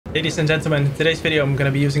Ladies and gentlemen, in today's video I'm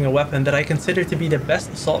going to be using a weapon that I consider to be the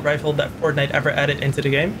best assault rifle that Fortnite ever added into the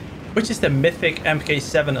game, which is the Mythic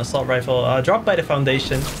MK7 assault rifle, dropped by the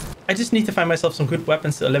Foundation. I just need to find myself some good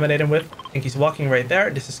weapons to eliminate him with. I think he's walking right there.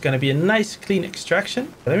 This is going to be a nice clean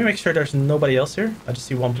extraction. Let me make sure there's nobody else here. I just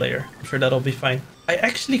see one player. I'm sure that'll be fine. I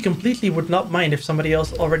actually completely would not mind if somebody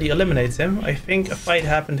else already eliminates him. I think a fight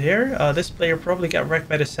happened here. This player probably got wrecked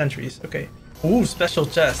by the sentries. Okay. Ooh, special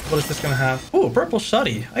chest. What is this gonna have? Ooh, purple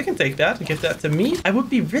shoddy. I can take that and give that to me. I would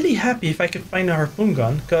be really happy if I could find a harpoon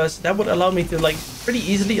gun, because that would allow me to like pretty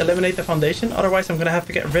easily eliminate the Foundation. Otherwise, I'm gonna have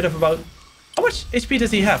to get rid of about... How much HP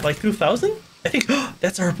does he have? Like 2,000? I think...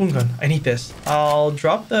 that's a harpoon gun. I need this. I'll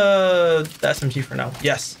drop the SMG for now.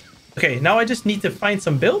 Yes. Okay, now I just need to find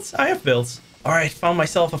some builds. I have builds. All right, found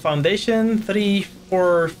myself a Foundation. 3,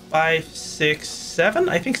 4, 5, 6, 7.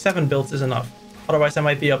 I think 7 builds is enough. Otherwise, I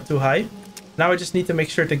might be up too high. Now I just need to make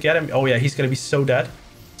sure to get him. Oh yeah, he's gonna be so dead.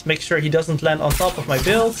 Let's make sure he doesn't land on top of my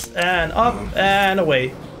builds. And up and away.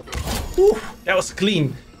 Whew, that was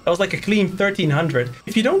clean. That was like a clean 1300.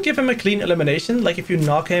 If you don't give him a clean elimination, like if you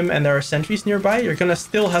knock him and there are sentries nearby, you're gonna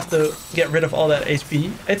still have to get rid of all that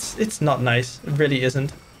HP. It's not nice. It really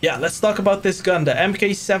isn't. Yeah, let's talk about this gun, the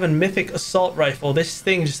MK7 Mythic Assault Rifle. This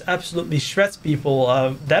thing just absolutely shreds people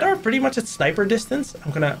that are pretty much at sniper distance.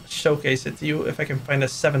 I'm gonna showcase it to you if I can find a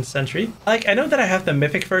 7th sentry. Like, I know that I have the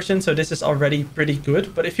Mythic version, so this is already pretty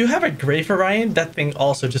good. But if you have a Gray variant, that thing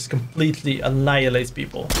also just completely annihilates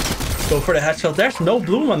people. Go for the headshot. There's no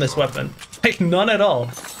bloom on this weapon. Like, none at all.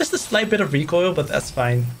 Just a slight bit of recoil, but that's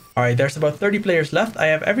fine. Alright, there's about 30 players left. I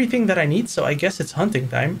have everything that I need, so I guess it's hunting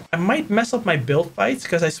time. I might mess up my build fights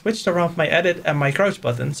because I switched around my edit and my crouch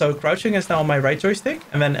button. So crouching is now on my right joystick,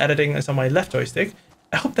 and then editing is on my left joystick.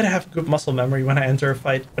 I hope that I have good muscle memory when I enter a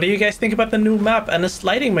fight. What do you guys think about the new map and the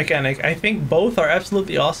sliding mechanic? I think both are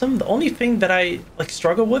absolutely awesome. The only thing that I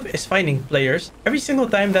struggle with is finding players. Every single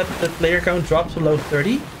time that the player count drops below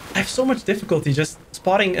 30, I have so much difficulty just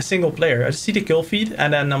spotting a single player. I just see the kill feed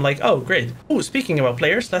and then I'm like, oh, great. Oh, speaking about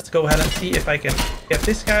players, let's go ahead and see if I can get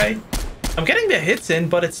this guy. I'm getting the hits in,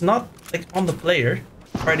 but it's not like on the player.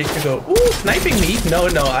 Ready to go. Ooh, sniping me.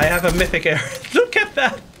 No, I have a mythic air. Look at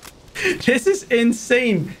that. This is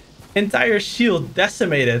insane. Entire shield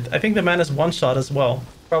decimated. I think the man is one shot as well.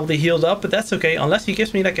 Probably healed up, but that's okay. Unless he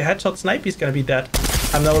gives me like a headshot snipe, he's gonna be dead.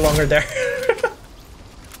 I'm no longer there.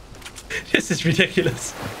 This is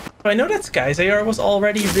ridiculous. I know that Sky's AR was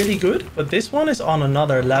already really good, but this one is on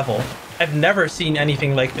another level. I've never seen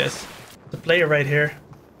anything like this. The player right here.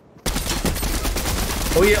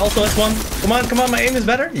 Oh, he also has one. Come on, my aim is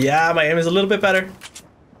better. Yeah, my aim is a little bit better.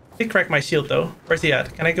 Did crack my shield though. Where's he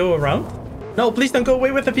at? Can I go around? No, please don't go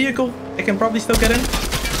away with the vehicle. I can probably still get in.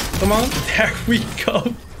 Come on. There we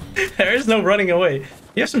go. There is no running away.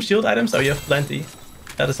 You have some shield items? Oh, you have plenty.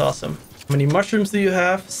 That is awesome. How many mushrooms do you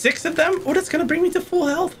have? 6 of them? Oh, that's gonna bring me to full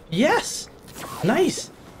health. Yes. Nice.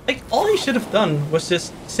 Like, all he should have done was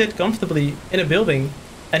just sit comfortably in a building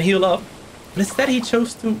and heal up. But instead, he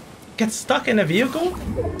chose to get stuck in a vehicle.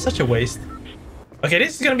 Such a waste. Okay,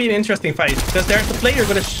 this is gonna be an interesting fight because there's a player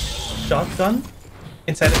with a shotgun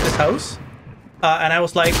inside of this house. And I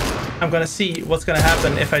was like, I'm gonna see what's gonna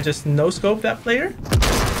happen if I just no-scope that player.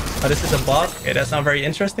 Oh, this is a bot. Okay, that's not very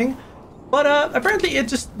interesting. But apparently it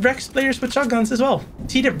just wrecks players with shotguns as well.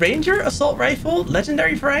 See the Ranger Assault Rifle,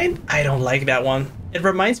 legendary variant? I don't like that one. It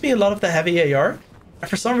reminds me a lot of the heavy AR. And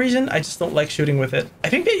for some reason, I just don't like shooting with it. I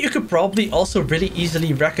think that you could probably also really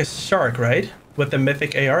easily wreck a shark, right? With the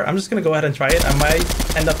Mythic AR. I'm just gonna go ahead and try it. I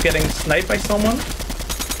might end up getting sniped by someone.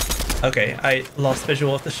 Okay, I lost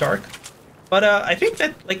visual of the shark. But I think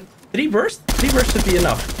that like 3 bursts should be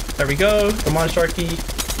enough. There we go. Come on, Sharky.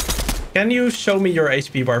 Can you show me your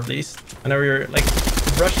HP bar, please? I know you're like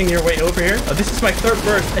rushing your way over here. Oh, this is my 3rd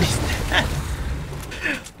burst and he's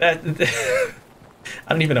dead.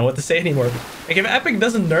 I don't even know what to say anymore. Like, if Epic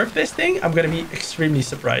doesn't nerf this thing, I'm gonna be extremely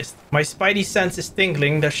surprised. My spidey sense is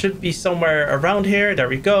tingling. There should be somewhere around here. There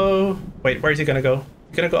we go. Wait, where is he gonna go?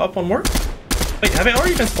 Gonna go up one more? Wait, have I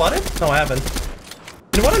already been spotted? No, I haven't.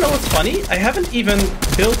 You wanna know what's funny? I haven't even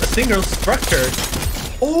built a single structure.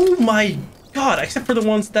 Oh my god, except for the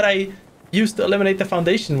ones that I used to eliminate the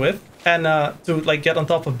Foundation with and to like get on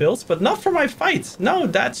top of builds, but not for my fights. No,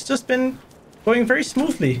 that's just been going very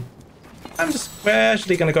smoothly. I'm just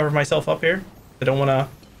casually gonna cover myself up here. I don't wanna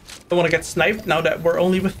get sniped now that we're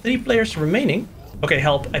only with 3 players remaining. Okay,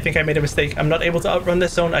 help. I think I made a mistake. I'm not able to outrun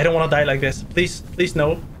this zone. I don't want to die like this. Please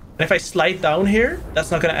no. And if I slide down here, that's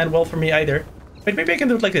not gonna end well for me either. Wait, maybe I can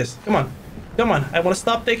do it like this. Come on. I want to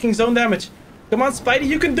stop taking zone damage. Come on, Spidey,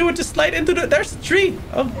 you can do it. Just slide into the... There's a tree.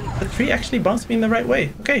 Oh, the tree actually bounced me in the right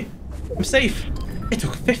way. Okay, I'm safe. I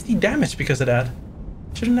took 50 damage because of that.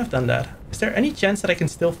 Shouldn't have done that. Is there any chance that I can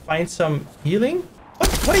still find some healing?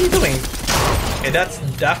 What are you doing? Okay, that's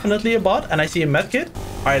definitely a bot, and I see a medkit.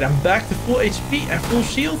 All right, I'm back to full HP and full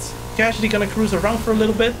shields. Casually gonna cruise around for a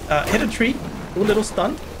little bit, hit a tree, do a little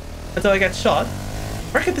stunt until I get shot.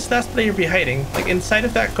 Where could this last player be hiding? Like inside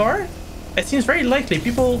of that car? It seems very likely.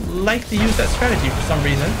 People like to use that strategy for some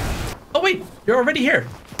reason. Oh wait, you're already here.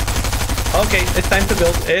 Okay, it's time to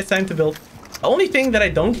build. It's time to build. The only thing that I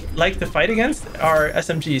don't like to fight against are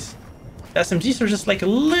SMGs. SMGs are just like a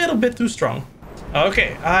little bit too strong.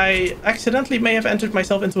 Okay, I accidentally may have entered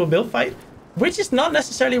myself into a build fight, which is not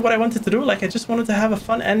necessarily what I wanted to do. Like, I just wanted to have a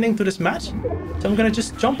fun ending to this match. So I'm gonna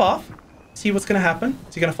just jump off, see what's gonna happen.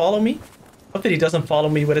 Is he gonna follow me? Hope that he doesn't follow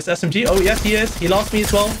me with his SMG. Oh yes, he is. He lost me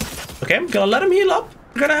as well. Okay, I'm gonna let him heal up.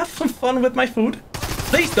 We're gonna have some fun with my food.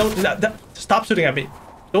 Please don't stop shooting at me.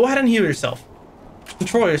 Go ahead and heal yourself.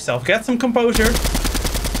 Control yourself. Get some composure.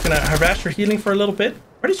 Just gonna harass your healing for a little bit.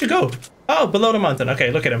 Where did you go? Oh, below the mountain.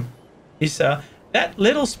 Okay, look at him. He's that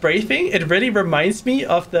little spray thing. It really reminds me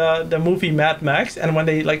of the movie Mad Max, and when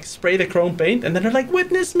they like spray the chrome paint and then they're like,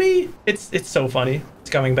 "Witness me!" It's so funny. It's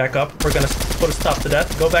coming back up. We're gonna put a stop to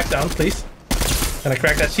that. Go back down, please. Gonna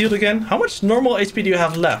crack that shield again. How much normal HP do you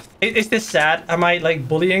have left? Is this sad? Am I like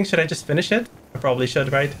bullying? Should I just finish it? I probably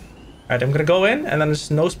should, right? Alright, I'm gonna go in and then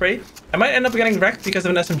just no spray. I might end up getting wrecked because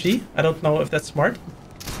of an SMG. I don't know if that's smart.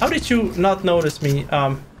 How did you not notice me,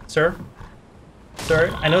 sir?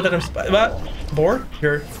 Sir, I know that I'm what? Boar?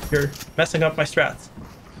 You're messing up my strats.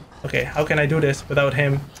 Okay, how can I do this without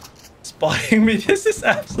him spotting me? This is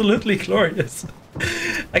absolutely glorious.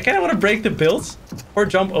 I kind of want to break the builds or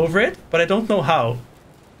jump over it, but I don't know how.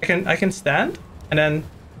 I can stand and then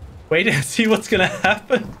wait and see what's gonna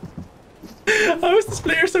happen. How is this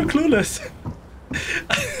player so clueless?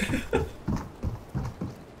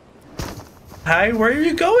 Hi, where are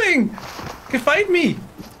you going? You can find me.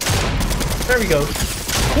 There we go.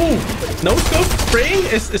 Ooh, no scope spraying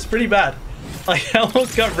is pretty bad. I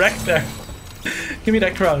almost got wrecked there. Give me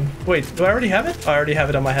that crown. Wait, do I already have it? I already have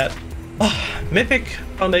it on my head. Oh, Mythic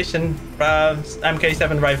Foundation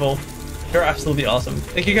MK7 rifle. You're absolutely awesome.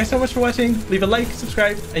 Thank you guys so much for watching. Leave a like,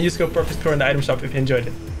 subscribe, and use code PerfectScore in the item shop if you enjoyed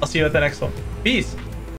it. I'll see you at the next one. Peace.